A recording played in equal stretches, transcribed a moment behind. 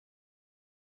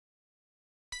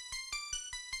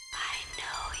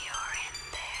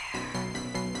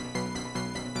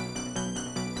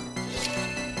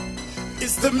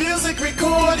It's the music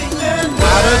recording network.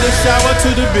 Out of the shower to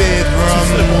the bedroom,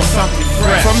 Slip on something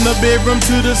fresh. from the bedroom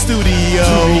to the studio.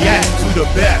 To react to the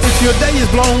best. If your day is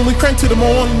blown, we crank to the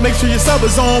morning. Make sure your sub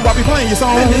is on while we playing your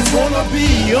song. And it's gonna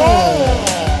be on.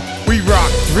 We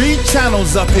rock 3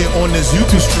 channels up here on this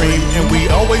YouTube stream, and we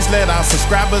always let our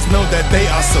subscribers know that they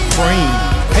are supreme.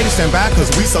 Haters stand by cause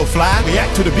we so fly.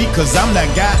 React to the beat cause I'm that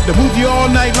guy to move you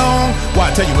all night long. Why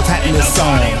I tell you what's happening in this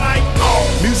song.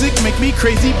 Music make me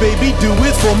crazy, baby, do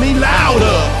it for me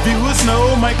louder. Viewers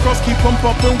know my cross keep on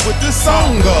bumping with this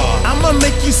song. I'ma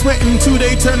make you sweat until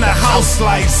they turn the house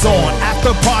lights on.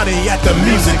 After party at the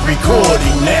Music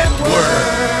Recording Network.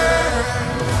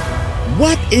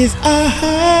 What is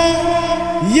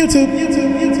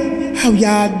YouTube? How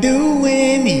y'all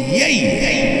doing? Yeah.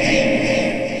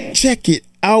 Check it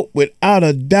out without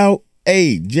a doubt.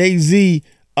 Hey, Jay Z,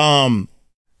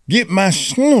 get my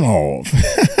shit off.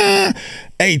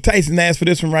 Hey, Tyson asked for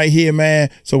this one right here,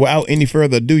 man. So without any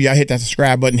further ado, y'all hit that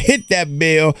subscribe button, hit that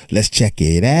bell. Let's check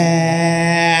it out.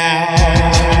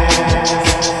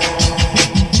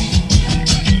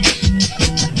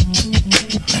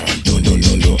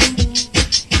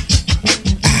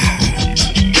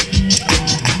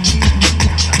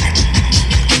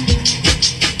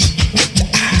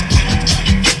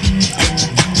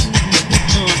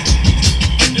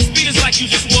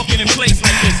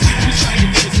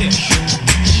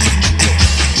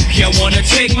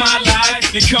 Take my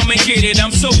life and come and get it.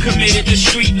 I'm so committed to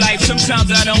street life.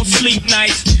 Sometimes I don't sleep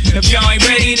nights. If y'all ain't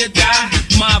ready to die,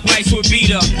 my advice would be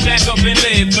to back up and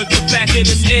live. But the fact of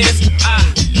this is, I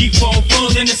keep on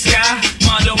full in the sky.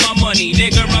 Mind on my money,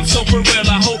 nigga. I'm so for real.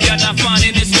 I hope y'all not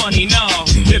finding this funny. No,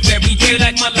 if every day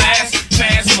like my last,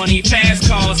 fast money, fast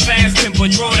cars, fast temper,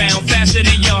 draw down faster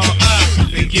than y'all.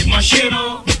 Get my shit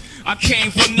on. I came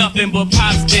from nothing but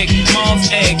pop's dick, mom's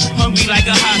egg, hungry like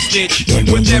a hostage.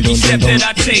 With every step that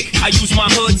I take, I use my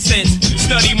hood sense,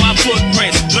 study my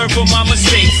footprints, learn from my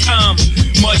mistakes. I'm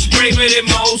much braver than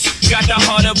most, got the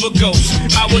heart of a ghost.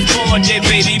 I was born dead,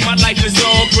 baby, my life is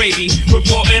all gravy.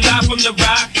 Reporting live from the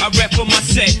rock, I rep for my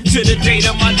set. To the date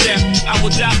of my death, I will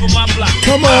die for my block.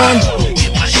 Come on.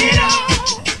 Get my shit off.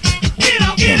 Get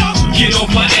off, get off. Get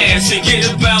off my ass and get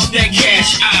about that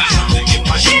cash. Get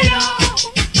my shit off.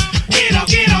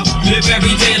 Live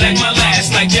every day like my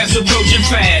last, like death's approaching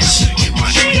fast.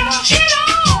 Get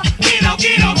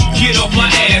off my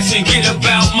ass and get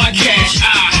about my cash.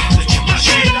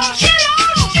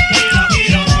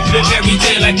 Live every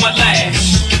day like my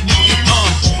last.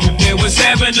 There was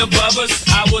heaven above us,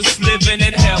 I was living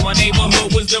in hell. My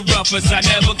neighborhood was the roughest, I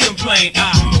never complained.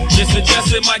 I just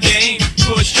adjusted my game,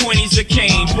 push 20s a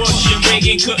cane. Bush and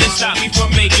Reagan couldn't stop me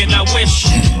from making. I wish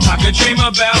I could dream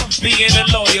about being a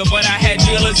lawyer, but I had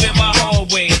dealers in my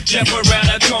hallway, left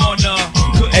around the corner.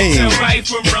 Couldn't tell right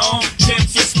from wrong,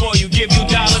 pimps to spoil you, give you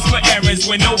dollars for errands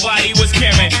when nobody was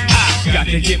caring. I got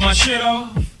to get my shit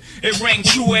off. It rang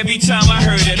true every time I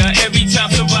heard it, or every time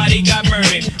somebody got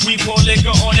murdered. We pour liquor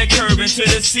on the curb into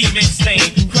the cement stain.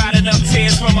 Cried enough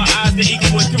tears from my eyes to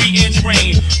equal a 3-inch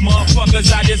rain. Motherfuckers,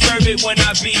 I deserve it when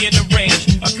I be in the range.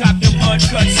 I cop them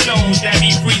uncut stones that be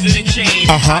freezing and change.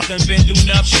 I done been through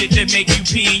enough shit that make you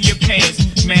pee in your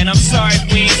pants. Man, I'm sorry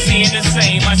if we ain't seeing the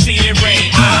same. I see it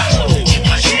rain. Get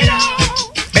my shit off.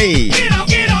 Hey. Get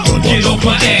off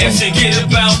my ass and get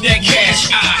about that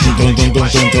cash.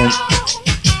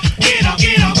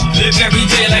 Live every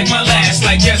day like my last,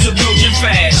 like death's approaching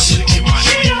fast.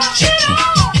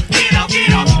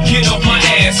 Get off my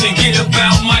ass and get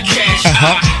about my cash.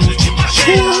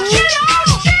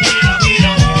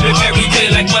 Live every day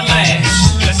like my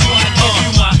last. That's why I do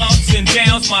my ups and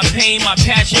downs, my pain, my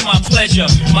passion, my pleasure,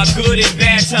 my good and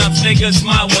bad times, niggas,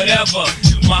 my whatever.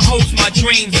 My hopes, my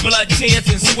dreams, blood, tears,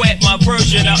 and sweat. My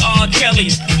version of R.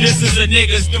 Kelly's. This is a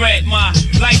nigga's threat. My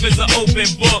life is an open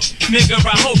book. Nigga,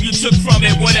 I hope you took from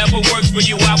it whatever works for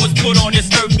you. I was put on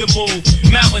this earth to move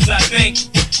mountains, I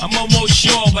think. I'm almost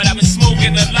sure, but I've been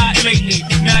smoking a lot lately.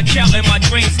 Not counting my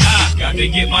drinks. I got to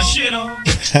get my shit on.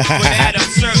 But that I'm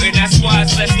certain, that's why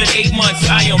it's less than 8 months.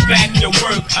 I am back to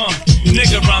work.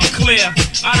 Nigga, I'm clear.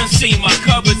 I done seen my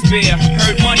cupboards bare.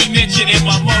 Heard money mentioned in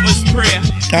my mother's prayer.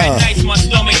 At nights my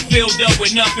stomach filled up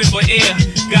with nothing but air.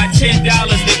 Got $10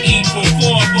 to eat for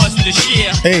 4 of us to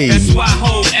share. That's why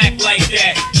hoes act like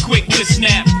that. Quick to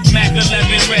snap. Mac 11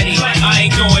 ready. I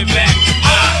ain't going back.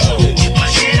 Get my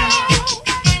shit off.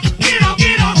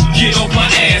 Get off my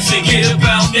ass and get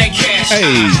about that cash.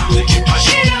 Get my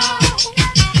shit off.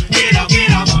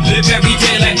 Live every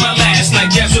day like my last,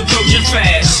 like death's approaching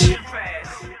fast.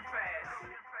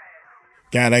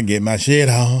 Gotta get my shit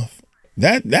off.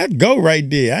 That go right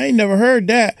there. I ain't never heard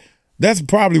that. That's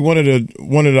probably one of the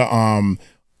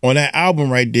on that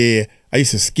album right there. I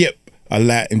used to skip a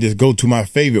lot and just go to my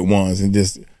favorite ones and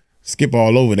just skip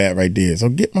all over that right there. So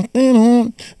get my thing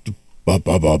on.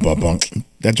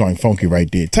 That joint funky right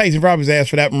there. Tyson Roberts asked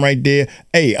for that one right there.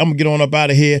 Hey, I'm gonna get on up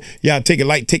out of here. Y'all take it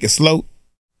light, take it slow.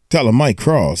 Tell him Mike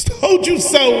Cross told you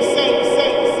so.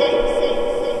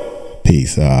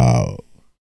 Peace out.